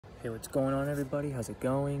Hey, what's going on, everybody? How's it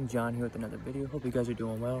going? John here with another video. Hope you guys are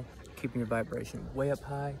doing well. Keeping your vibration way up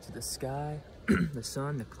high to the sky, the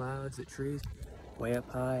sun, the clouds, the trees, way up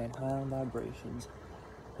high and high on vibrations.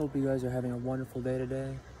 Hope you guys are having a wonderful day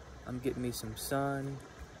today. I'm getting me some sun.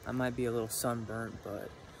 I might be a little sunburnt,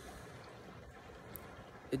 but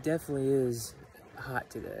it definitely is hot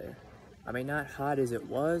today. I mean, not hot as it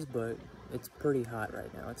was, but it's pretty hot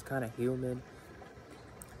right now. It's kind of humid.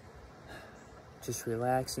 Just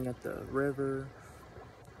relaxing at the river,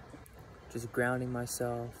 just grounding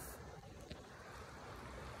myself.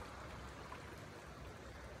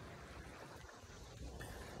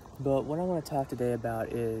 But what I want to talk today about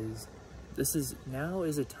is, now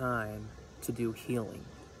is a time to do healing.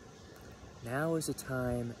 Now is a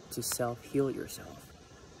time to self-heal yourself.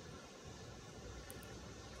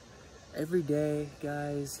 Every day,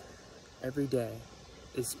 guys, every day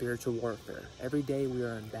is spiritual warfare. Every day we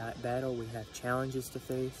are in battle, we have challenges to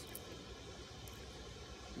face.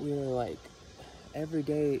 Every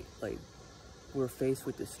day, we're faced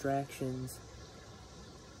with distractions,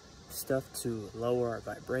 stuff to lower our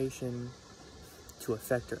vibration, to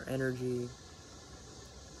affect our energy,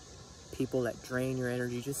 people that drain your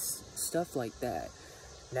energy, just stuff like that.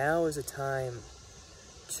 Now is a time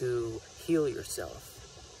to heal yourself.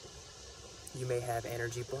 You may have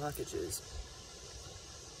energy blockages.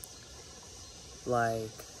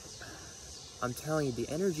 I'm telling you, the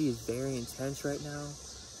energy is very intense right now.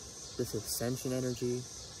 This ascension energy.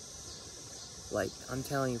 I'm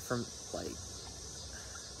telling you,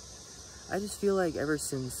 I just feel like ever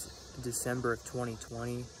since December of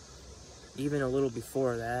 2020, even a little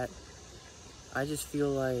before that, I just feel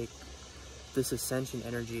like this ascension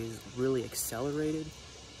energy is really accelerated.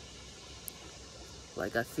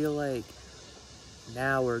 I feel like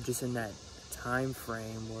now we're just in that time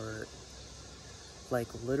frame where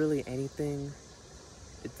literally anything,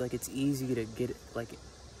 it's easy to get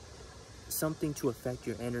something to affect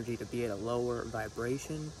your energy to be at a lower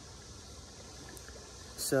vibration.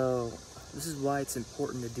 So this is why it's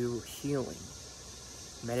important to do healing.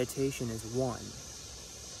 Meditation is one.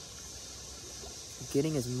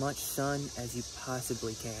 Getting as much sun as you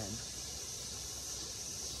possibly can.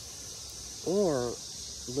 Or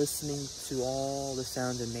listening to all the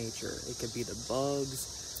sounds of nature. It could be the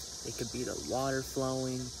bugs, it could be the water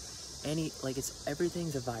flowing,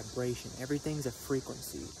 everything's a vibration, everything's a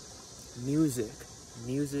frequency. Music,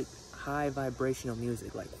 high vibrational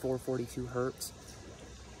music, like 442 hertz.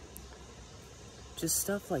 Just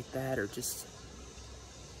stuff like that, or just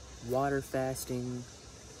water fasting,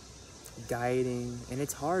 dieting, and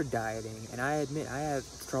it's hard dieting, and I admit I have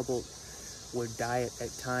trouble with diet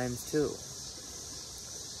at times too.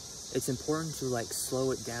 It's important to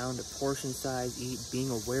slow it down to portion size, being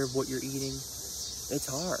aware of what you're eating. It's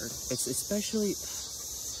hard. It's especially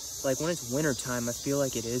when it's winter time, I feel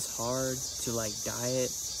like it is hard to diet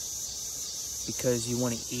because you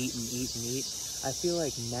want to eat and eat and eat. I feel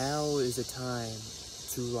like now is a time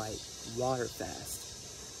to water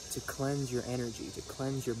fast, to cleanse your energy, to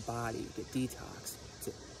cleanse your body, to detox,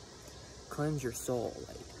 to cleanse your soul.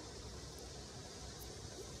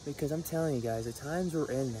 Because I'm telling you guys, the times we're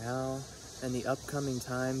in now and the upcoming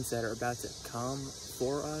times that are about to come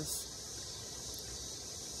for us,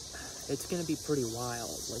 it's going to be pretty wild.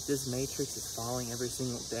 This matrix is falling every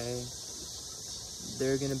single day.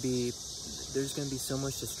 There's going to be so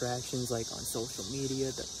much distractions on social media,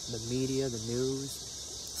 the media, the news.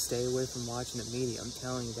 Stay away from watching the media. I'm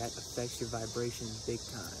telling you, that affects your vibration big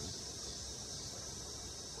time.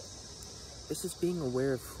 It's just being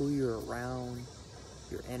aware of who you're around,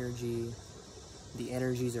 your energy, the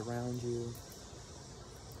energies around you.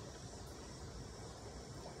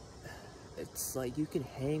 It's you can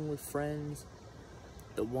hang with friends,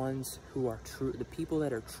 the ones who are true, the people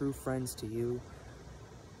that are true friends to you.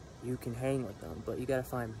 You can hang with them, but you gotta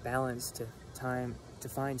find balance to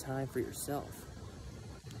find time for yourself,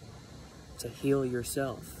 to heal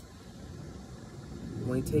yourself.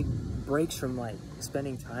 When you take breaks from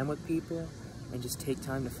spending time with people and just take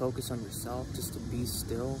time to focus on yourself, just to be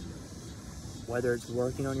still, whether it's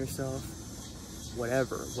working on yourself,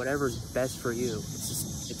 whatever's best for you.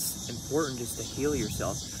 It's important just to heal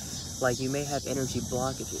yourself. You may have energy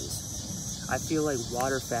blockages. I feel like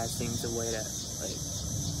water fasting is a way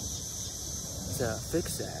to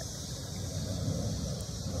fix that,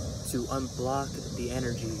 to unblock the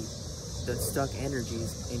energy, the stuck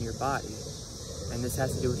energies in your body. And this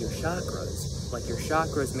has to do with your chakras. Your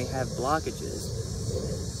chakras may have blockages.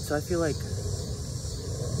 So I feel like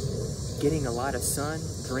getting a lot of sun,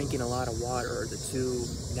 drinking a lot of water are the two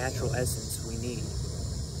natural essence we need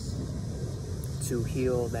to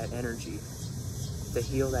heal that energy. to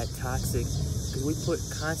heal that toxic, because we're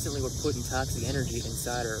putting toxic energy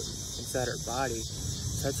inside our body.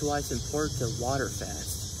 So that's why it's important to water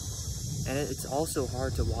fast. And it's also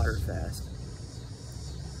hard to water fast.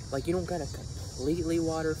 Like, you don't gotta completely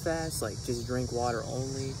water fast, like just drink water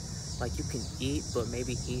only. Like, you can eat, but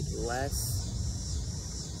maybe eat less.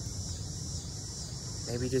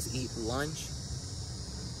 Maybe just eat lunch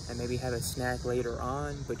and maybe have a snack later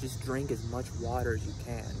on, but just drink as much water as you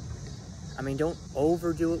can. I mean, don't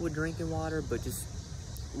overdo it with drinking water, but just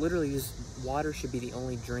literally just water should be the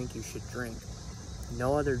only drink you should drink.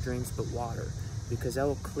 No other drinks but water, because that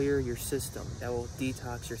will clear your system. That will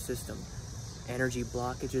detox your system. Energy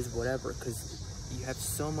blockages, whatever, because you have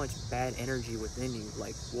so much bad energy within you,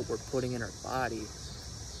 like what we're putting in our body.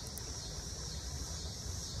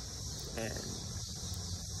 And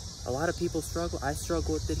a lot of people struggle. I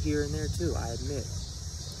struggle with it here and there too, I admit.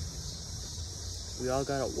 We all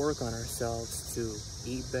gotta work on ourselves to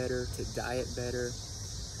eat better, to diet better.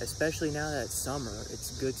 Especially now that it's summer,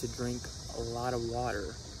 it's good to drink a lot of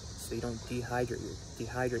water so you don't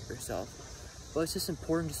dehydrate yourself. But it's just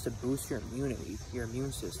important just to boost your immunity, your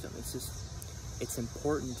immune system. It's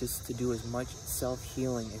important just to do as much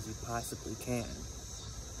self-healing as you possibly can.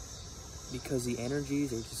 Because the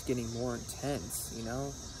energies are just getting more intense, you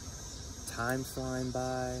know? Time's flying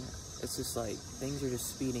by. It's just like, things are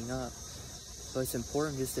just speeding up. But it's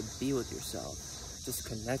important just to be with yourself. Just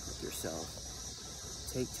connect with yourself.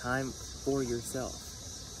 Take time for yourself.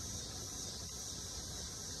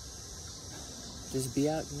 Just be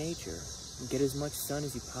out in nature. Get as much sun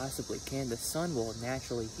as you possibly can. The sun will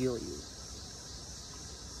naturally heal you.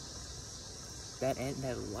 That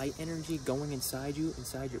light energy going inside you,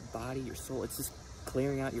 inside your body, your soul, it's just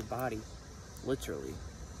clearing out your body, literally.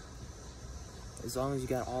 As long as you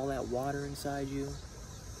got all that water inside you,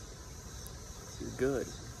 you're good.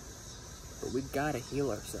 But we gotta heal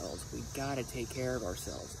ourselves. We gotta take care of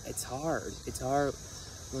ourselves. It's hard. It's hard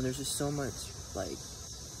when there's just so much, like,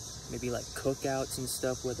 maybe like cookouts and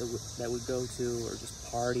stuff that we go to, or just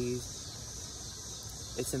parties.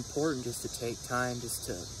 It's important just to take time just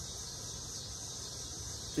to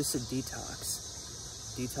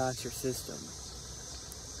detox your system.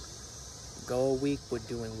 Go a week with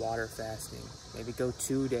doing water fasting. Maybe go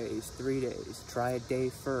 2 days, 3 days. Try a day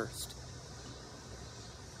first.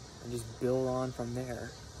 And just build on from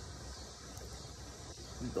there.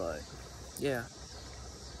 But, yeah.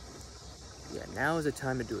 Yeah, now is the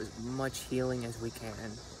time to do as much healing as we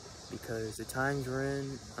can. Because the times we're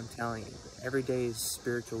in, I'm telling you, every day is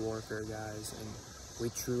spiritual warfare, guys. And we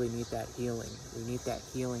truly need that healing. We need that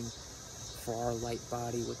healing for our light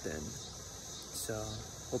body within. So,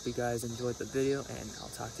 hope you guys enjoyed the video, and I'll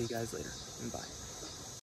talk to you guys later. Bye.